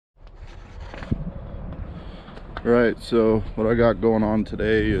Right, so what I got going on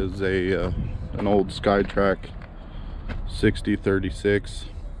today is an old SkyTrak 6036,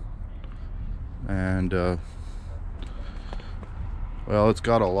 and well, it's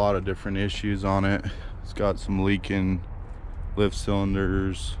got a lot of different issues on it. It's got some leaking lift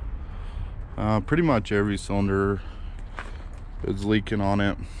cylinders. Pretty much every cylinder is leaking on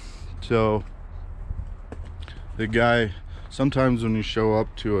it. So the guy, sometimes when you show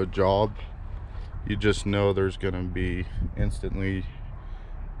up to a job, you just know there's gonna be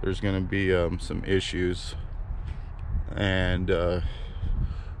some issues. And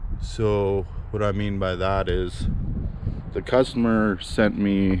so what I mean by that is the customer sent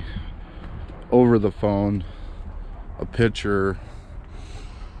me over the phone a picture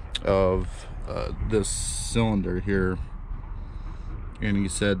of this cylinder here, and he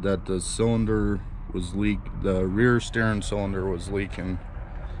said that the rear steering cylinder was leaking,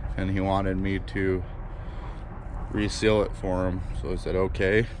 and he wanted me to reseal it for him. So I said,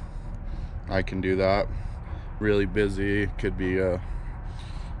 okay, I can do that. Really busy, could be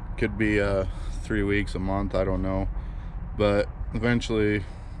 3 weeks, a month, I don't know, but eventually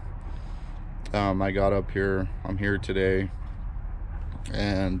I got up here. I'm here today,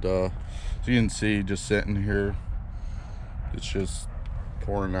 and as you can see, just sitting here, it's just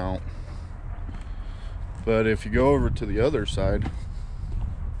pouring out. But if you go over to the other side,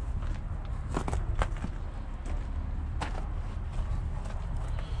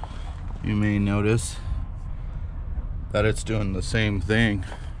 you may notice that it's doing the same thing.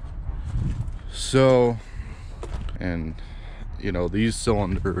 So, and you know, these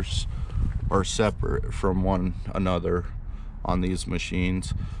cylinders are separate from one another on these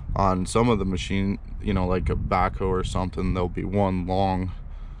machines. On some of the machine, you know, like a backhoe or something, there'll be one long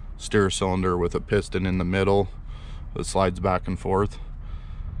steer cylinder with a piston in the middle that slides back and forth.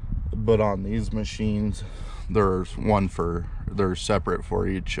 But on these machines, they're separate for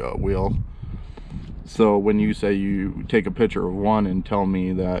each wheel. So when you say you take a picture of one and tell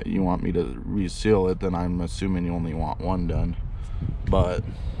me that you want me to reseal it, then I'm assuming you only want one done. But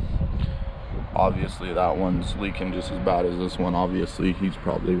obviously that one's leaking just as bad as this one. Obviously he's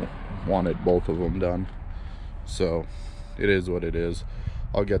probably wanted both of them done. So it is what it is.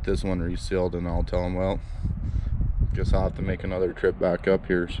 I'll get this one resealed, and I'll tell him, well, guess I'll have to make another trip back up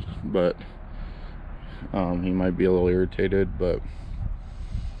here. But he might be a little irritated, but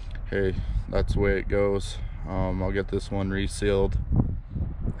hey, that's the way it goes. I'll get this one resealed,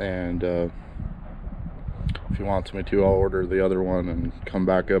 and if he wants me to, I'll order the other one and come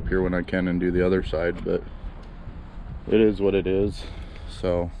back up here when I can and do the other side. But it is what it is.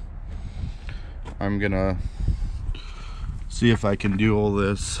 So I'm gonna see if I can do all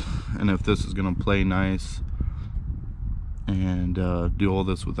this, and if this is gonna play nice, and do all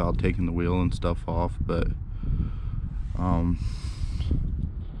this without taking the wheel and stuff off. But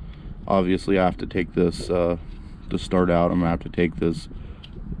obviously I have to take this to start out. I'm gonna have to take this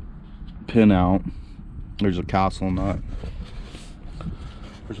pin out. There's a castle nut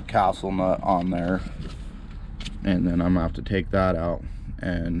on there, and then I'm gonna have to take that out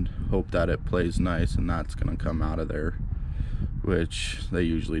and hope that it plays nice, and that's gonna come out of there, which they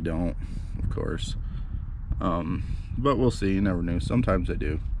usually don't, of course. But we'll see. You never know. Sometimes they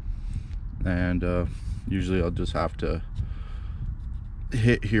do. And usually I'll just have to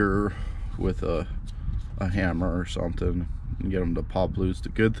hit here with a hammer or something and get them to pop loose. The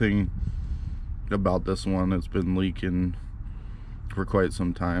good thing about this one, it's been leaking for quite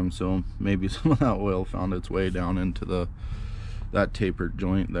some time, so maybe some of that oil found its way down into that tapered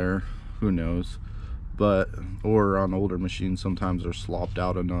joint there. Who knows? But or on older machines, sometimes they're slopped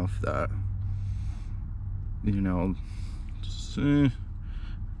out enough that, you know,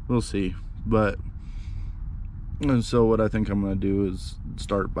 we'll see. But, and so what I think I'm gonna do is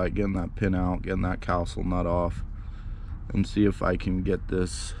start by getting that pin out, getting that castle nut off, and see if I can get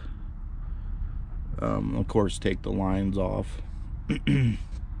this, of course, take the lines off,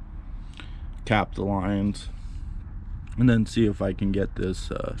 cap the lines, and then see if I can get this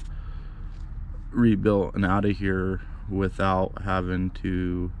rebuilt and out of here without having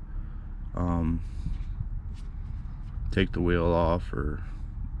to take the wheel off or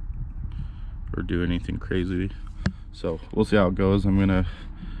do anything crazy. So we'll see how it goes. I'm gonna,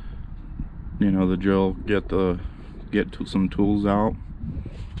 you know, the drill, get some tools out,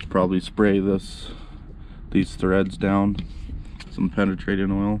 probably spray these threads down, some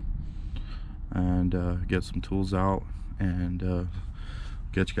penetrating oil, and get some tools out, and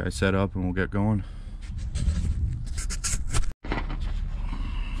get you guys set up, and we'll get going.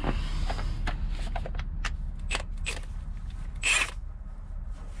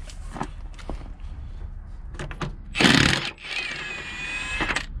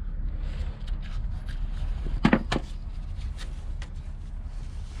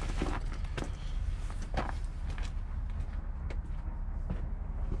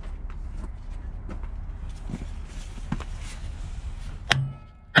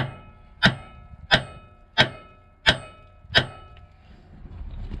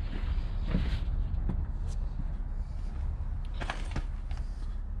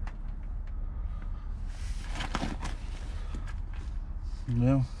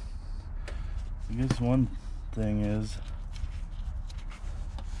 Well, I guess one thing is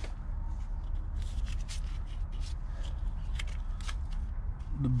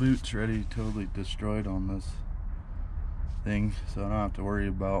the boot's already totally destroyed on this thing, so I don't have to worry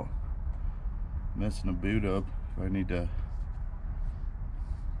about messing a boot up if I need to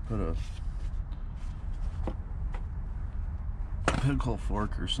put a pickle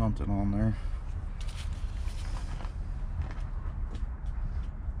fork or something on there.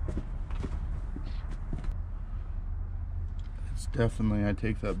 It's definitely, I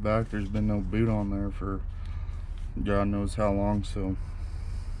take that back, there's been no boot on there for God knows how long, so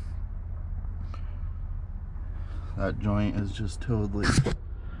that joint is just totally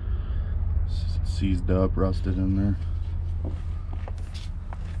seized up, rusted in there.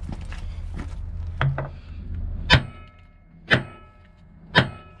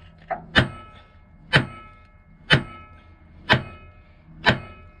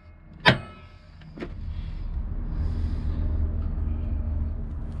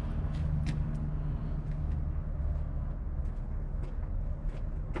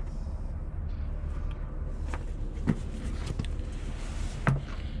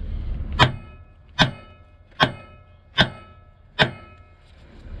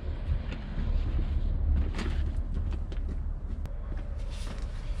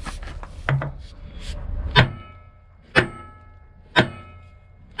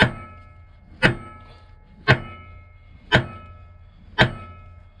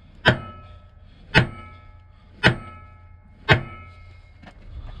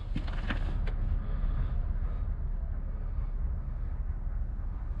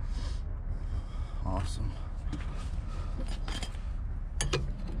 Awesome.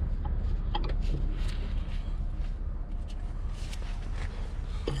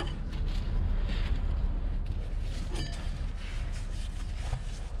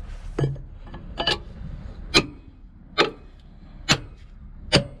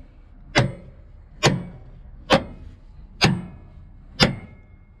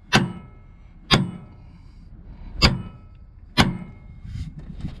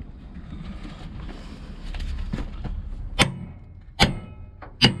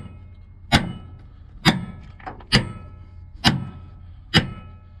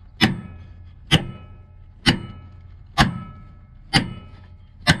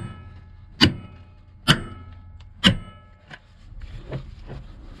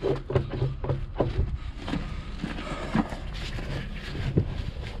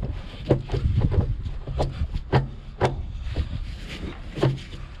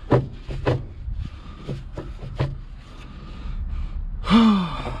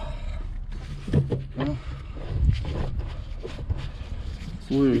 Well, it's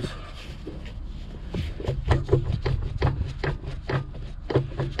loose.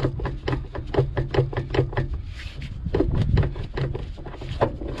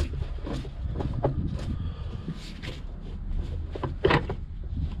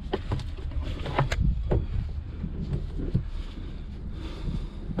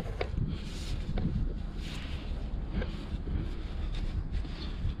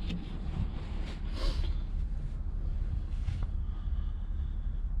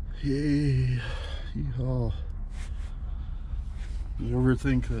 Yay, yeehaw. You ever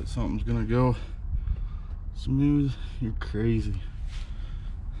think that something's gonna go smooth? You're crazy.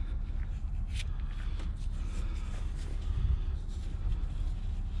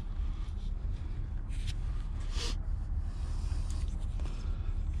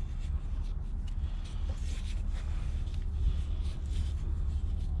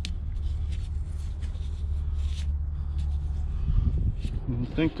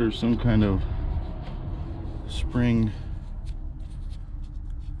 I think there's some kind of spring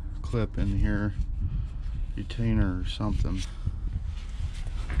clip in here, retainer or something.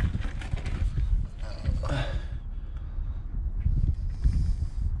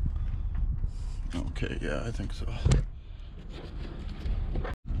 Okay, yeah, I think so.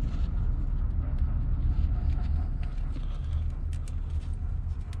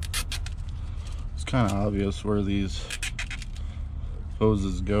 It's kind of obvious where these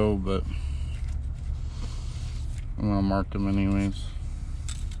hoses go, but I'm gonna mark them anyways.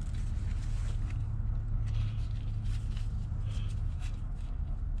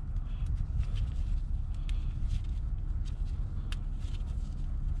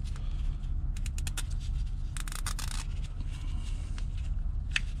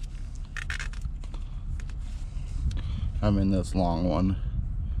 I'm in this long one.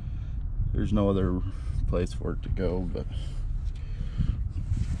 There's no other place for it to go, but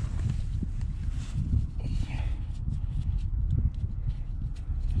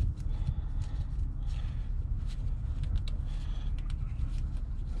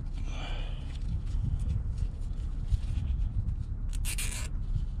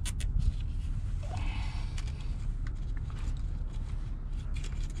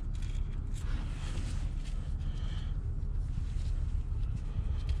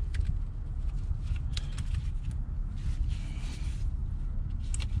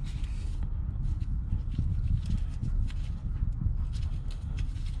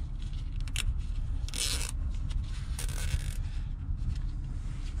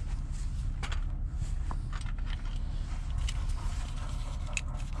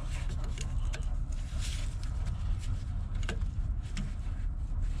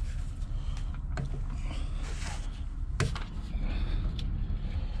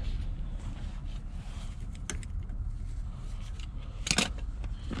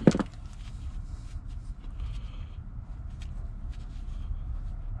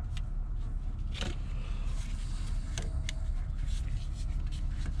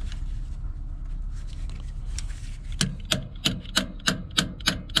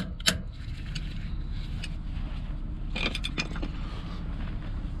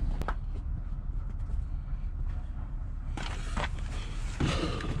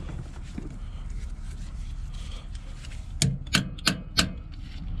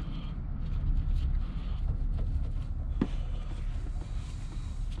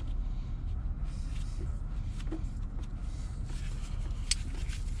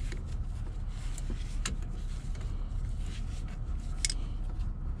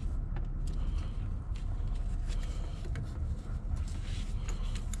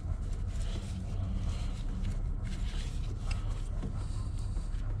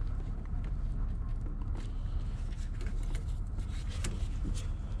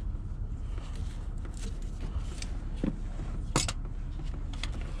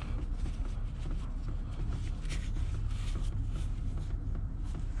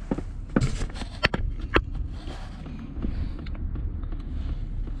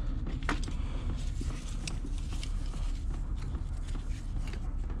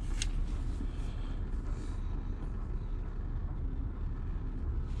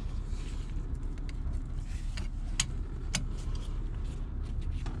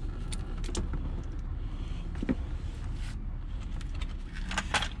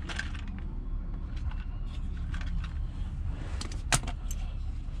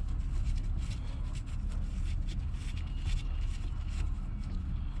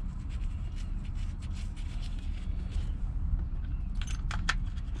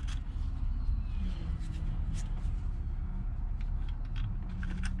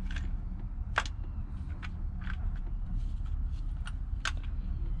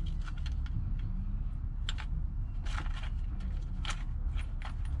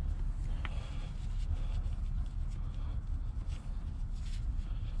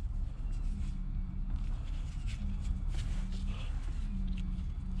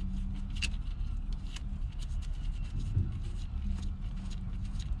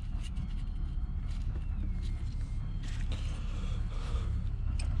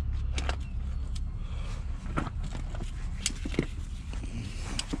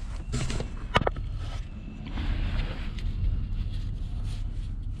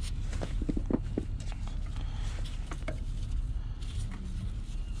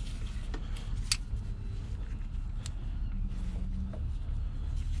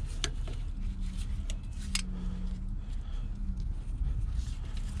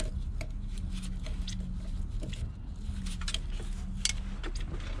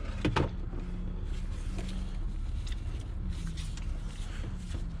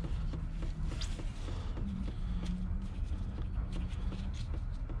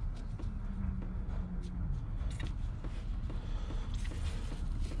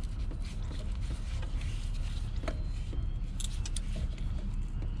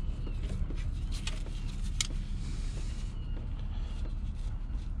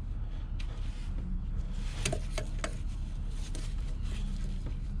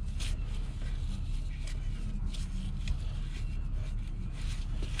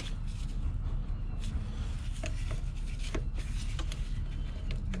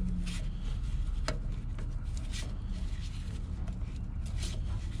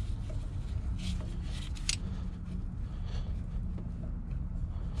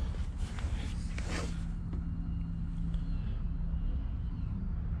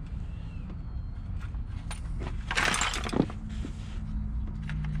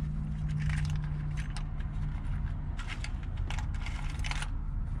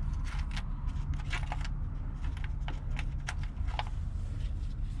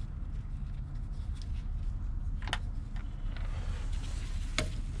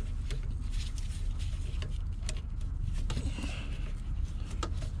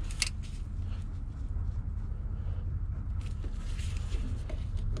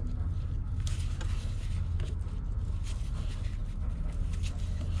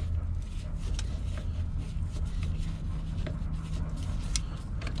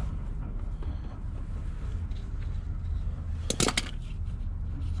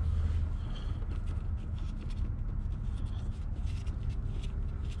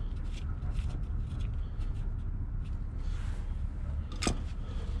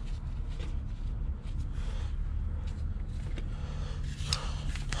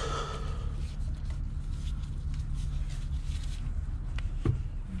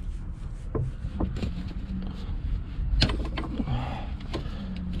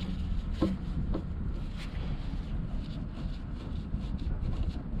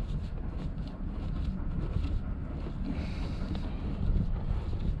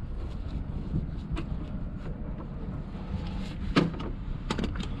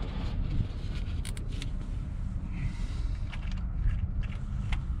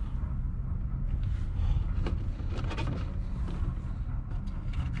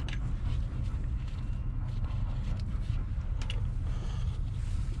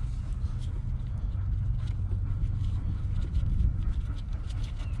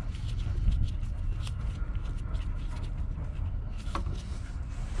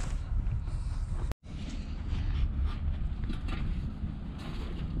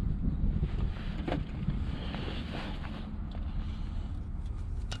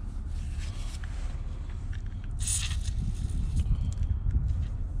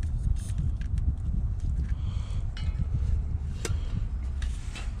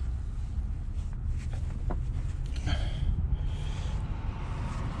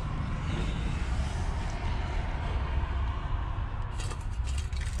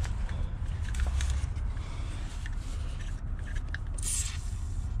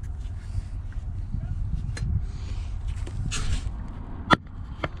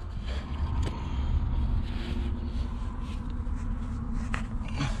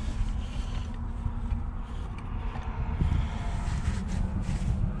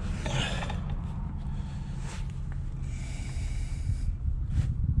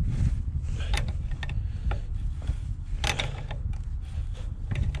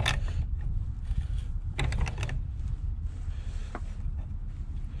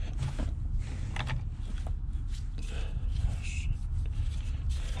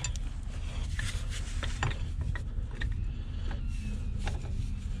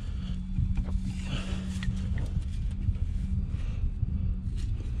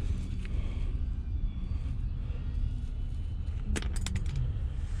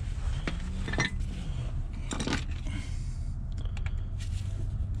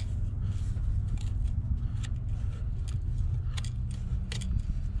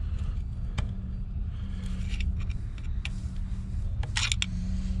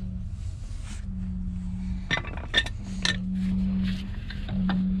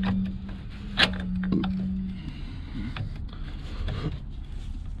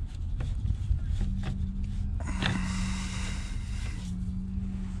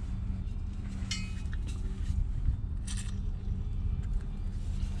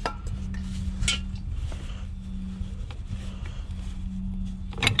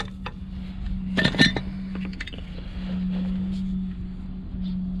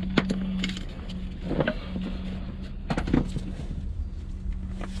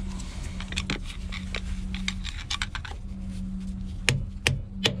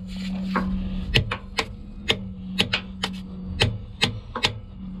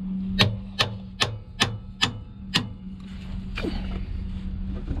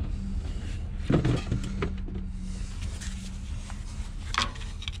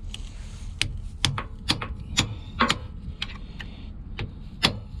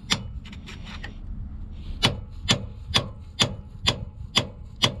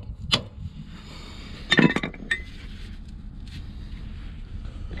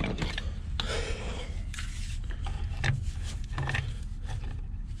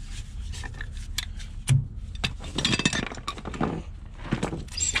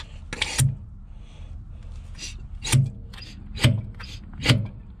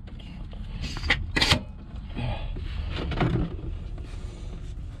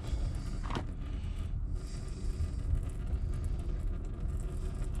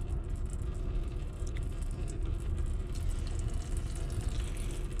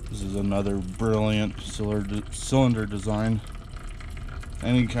This is another brilliant cylinder design.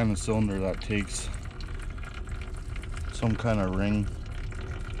 Any kind of cylinder that takes some kind of ring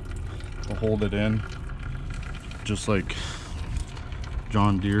to hold it in, just like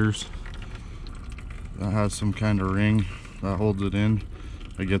John Deere's that has some kind of ring that holds it in.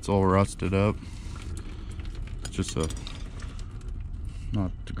 It gets all rusted up. It's just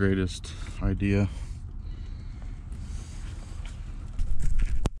not the greatest idea.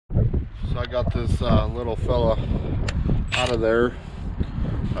 So I got this little fella out of there.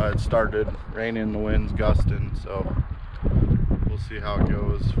 It started raining, the wind's gusting, so we'll see how it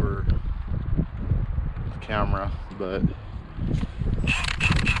goes for the camera, but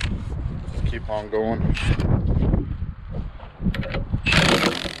just keep on going.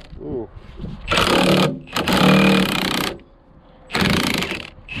 Ooh.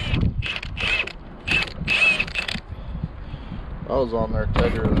 I was on there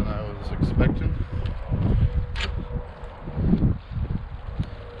tighter than I was expecting.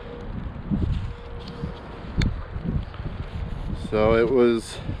 So it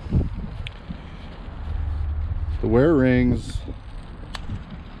was, the wear rings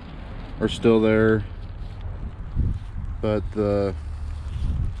are still there, but as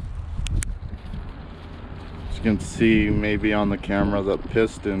you can see maybe on the camera, the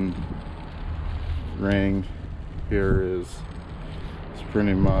piston ring here is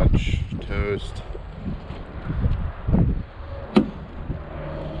pretty much toast.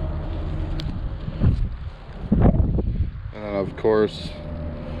 And then of course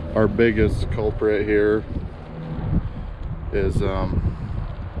our biggest culprit here is you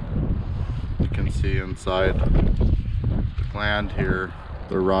can see inside the gland here,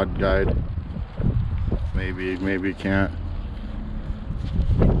 the rod guide. Maybe can't.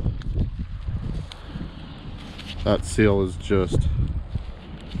 That seal is just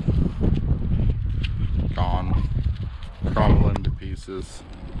gone, crumbling to pieces.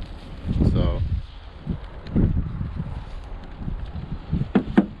 So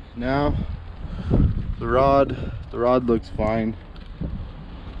now the rod looks fine.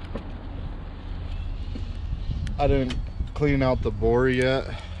 I didn't clean out the bore yet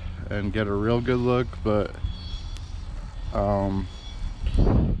and get a real good look, but from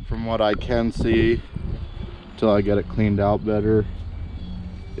what I can see, till I get it cleaned out better,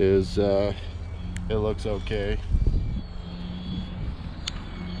 is it looks okay.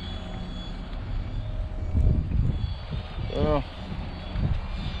 Well,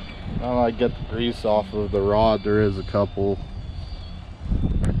 now I get the grease off of the rod, there is a couple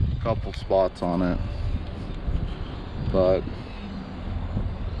spots on it, but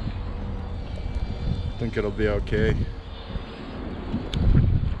I think it'll be okay.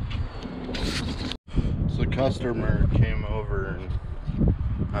 So the customer came over, and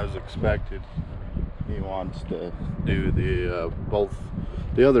as expected, he wants to do the both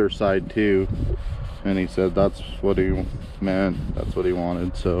the other side too, and he said that's what he meant, that's what he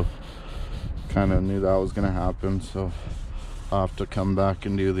wanted. So kind of knew that was gonna happen, so I'll have to come back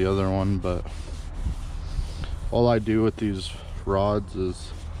and do the other one. But all I do with these rods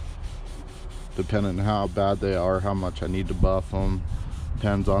is, depending on how bad they are, how much I need to buff them,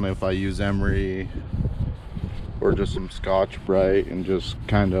 depends on if I use emery or just some Scotch-Brite, and just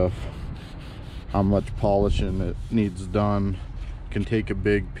kind of how much polishing it needs done. Can take a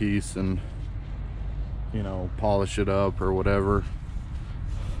big piece and, you know, polish it up or whatever,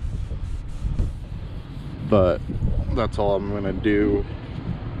 but that's all I'm gonna do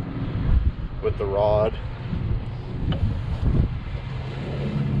with the rod.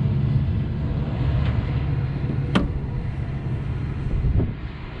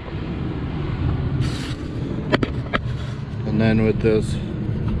 And then with this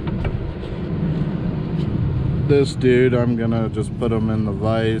dude, I'm gonna just put him in the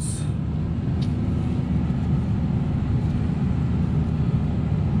vise.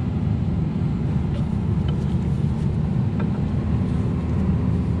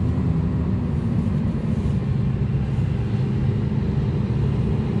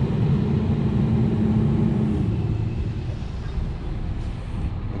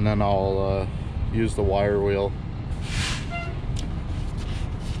 And then I'll use the wire wheel.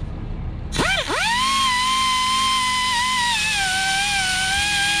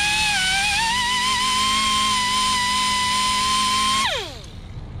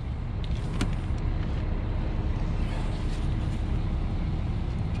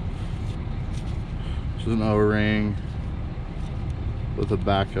 This is an O-ring with a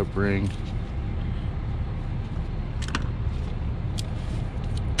backup ring.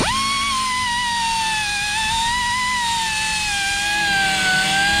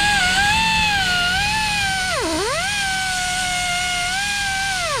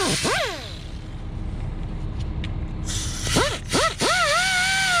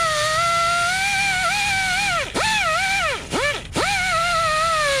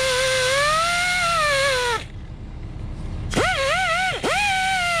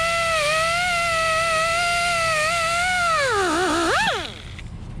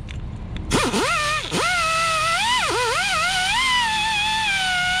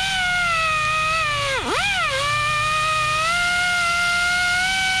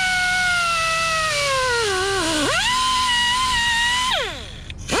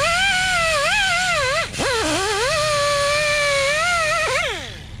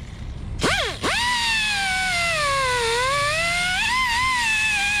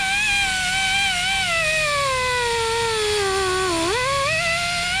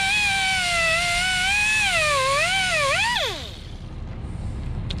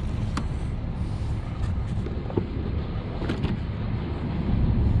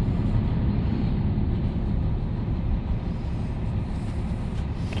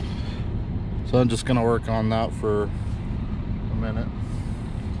 So I'm just gonna work on that for a minute.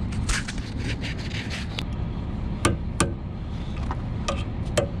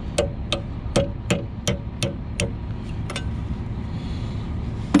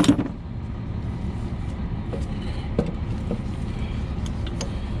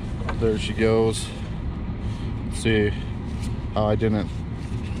 There she goes. See how I didn't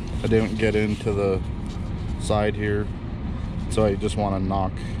get into the side here, so I just want to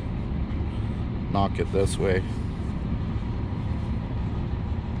knock it this way.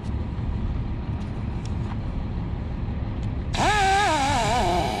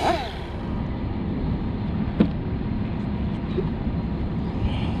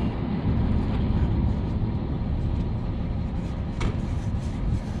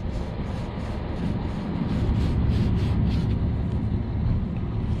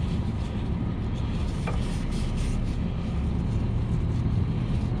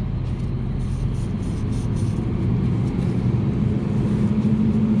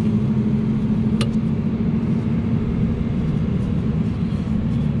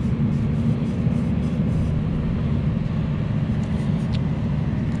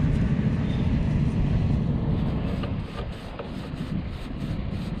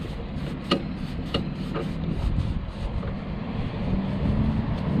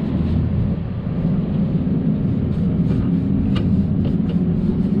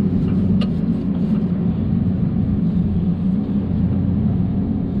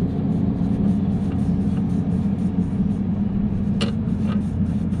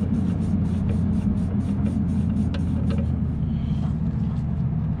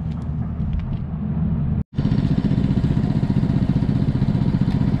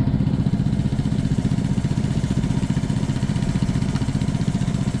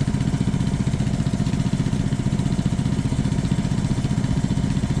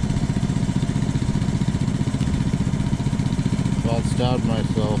 Stabbed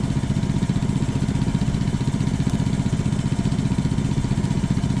myself.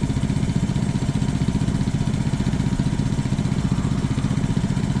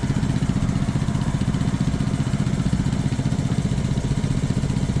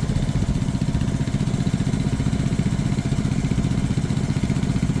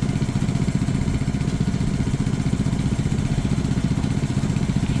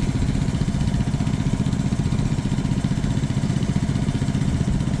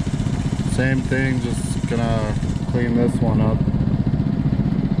 Same thing, just gonna clean this one up.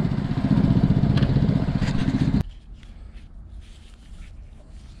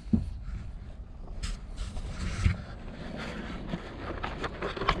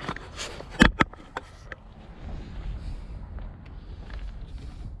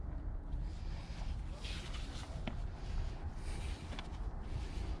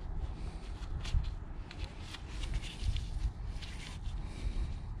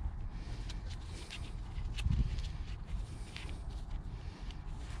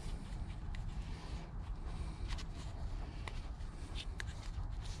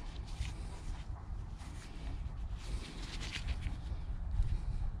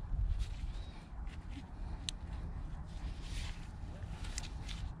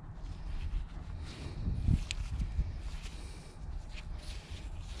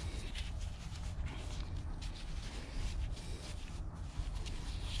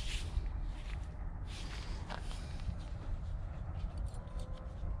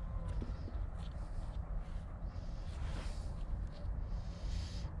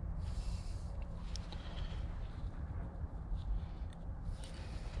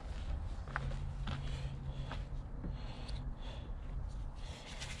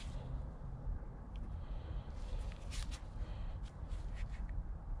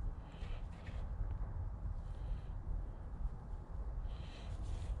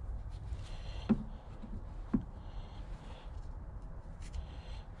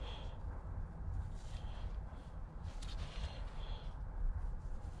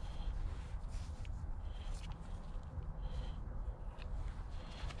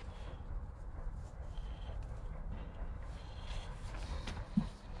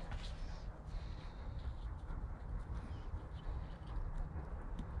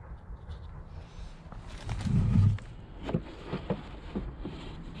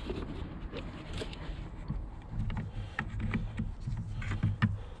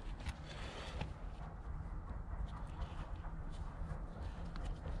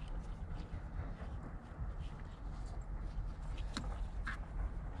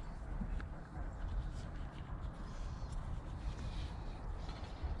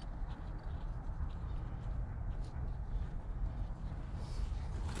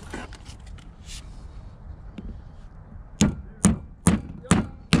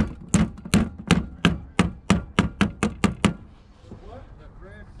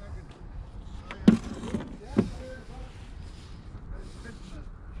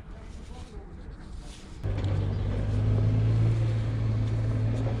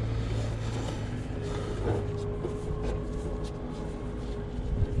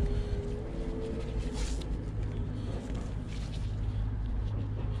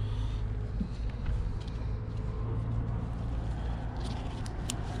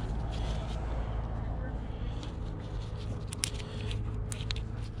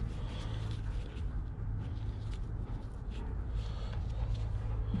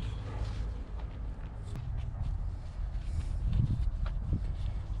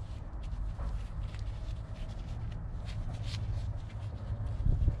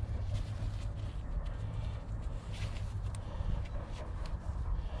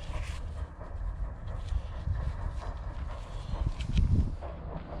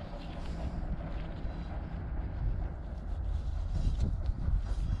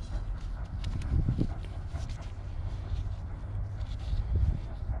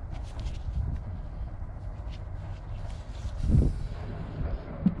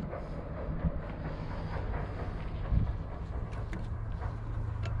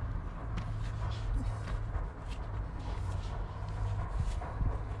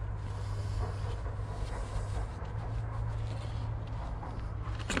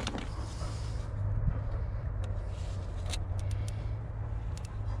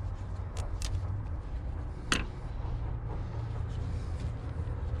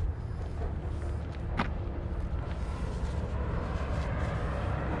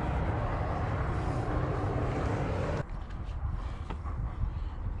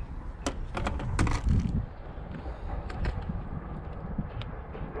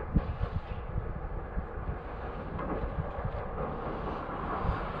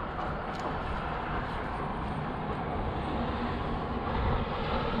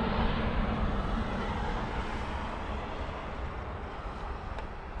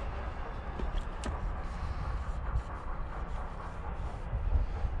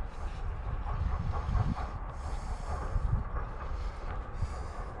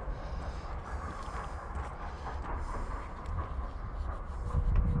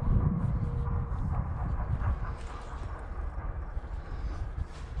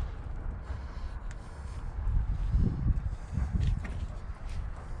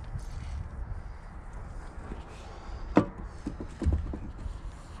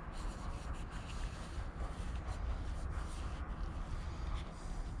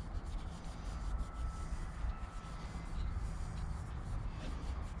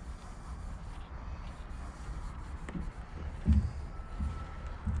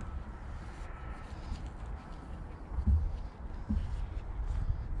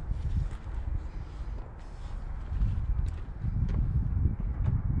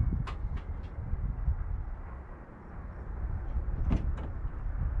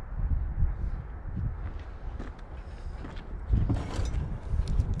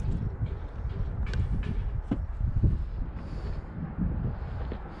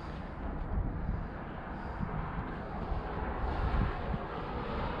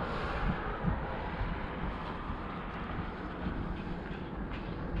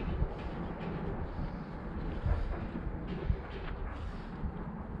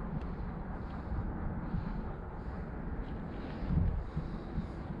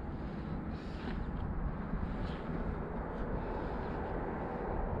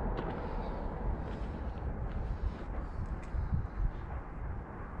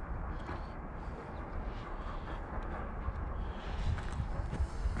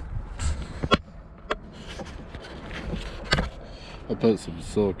 put some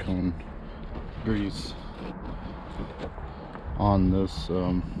silicone grease on this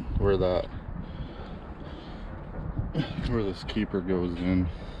where this keeper goes in.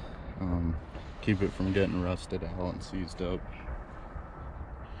 Keep it from getting rusted out and seized up.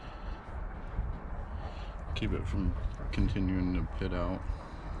 Keep it from continuing to pit out.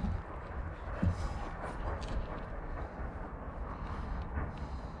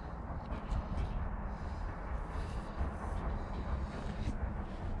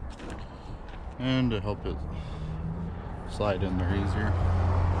 And to help it slide in there easier.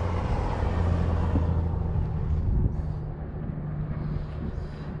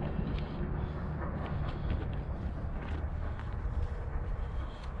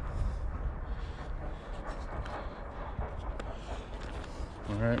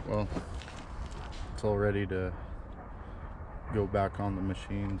 Alright, well, it's all ready to go back on the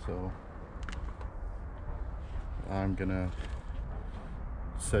machine, so I'm gonna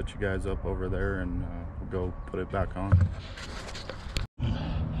set you guys up over there and we'll go put it back on.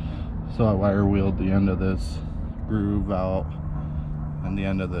 So I wire wheeled the end of this groove out and the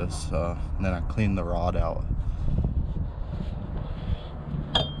end of this, and then I cleaned the rod out.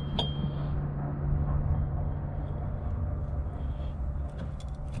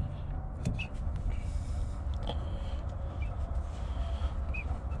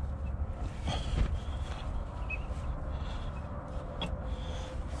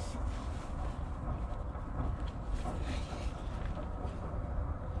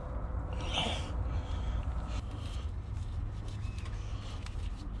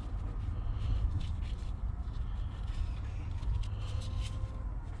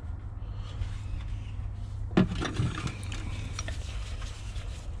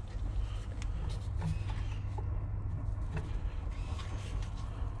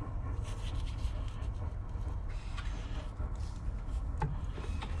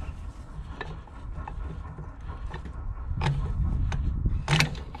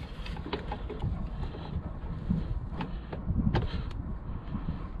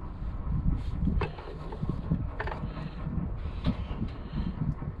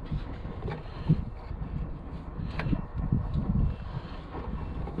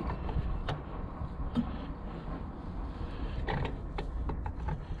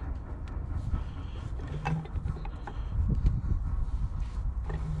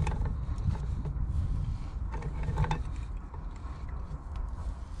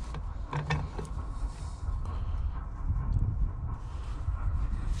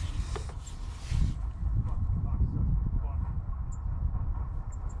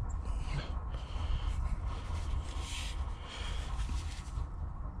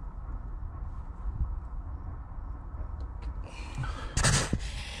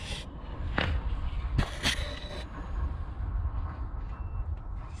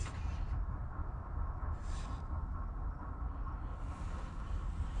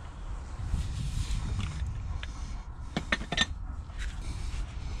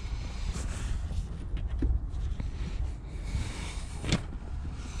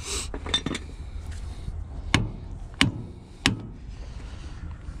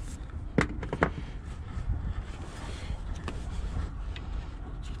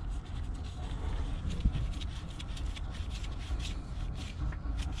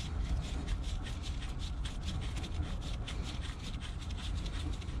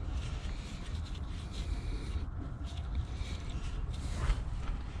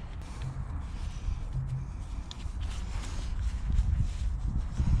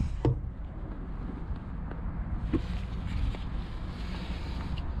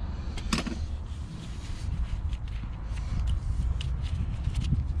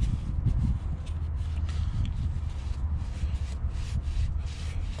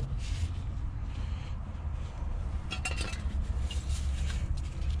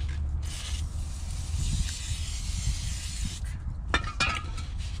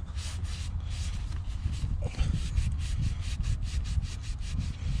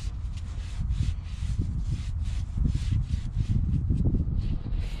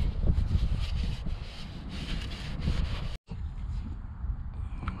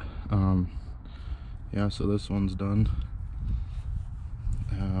 Yeah, so this one's done.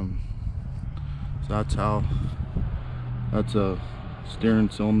 So that's a steering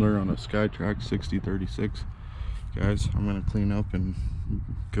cylinder on a SkyTrak 6036. Guys, I'm gonna clean up and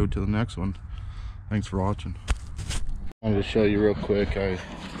go to the next one. Thanks for watching. I wanted to show you real quick. I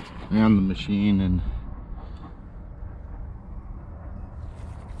ran the machine and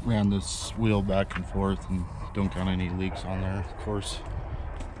ran this wheel back and forth and don't count any leaks on there, of course,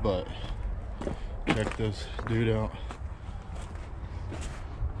 but check this dude out.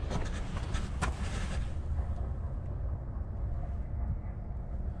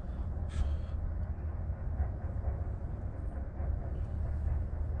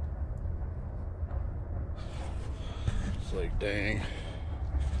 like, dang,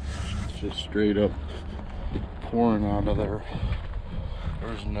 it's just straight up pouring out of there.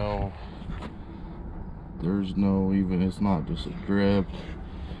 There's no even, it's not just a drip,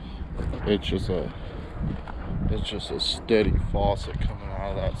 it's just a steady faucet coming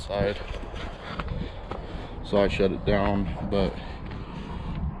out of that side. So I shut it down, but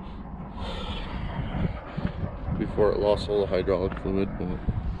before it lost all the hydraulic fluid. But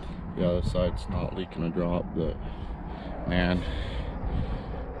yeah, the side's not leaking a drop. But man,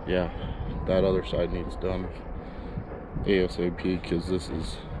 yeah, that other side needs done ASAP, because this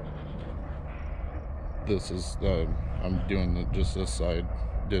is I'm doing just this side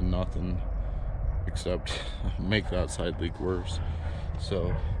did nothing except make that side leak worse.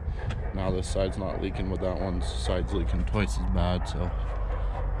 So now this side's not leaking, but that one's side's leaking twice as bad. So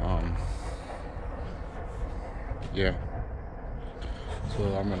yeah, so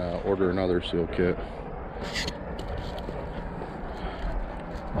I'm gonna order another seal kit.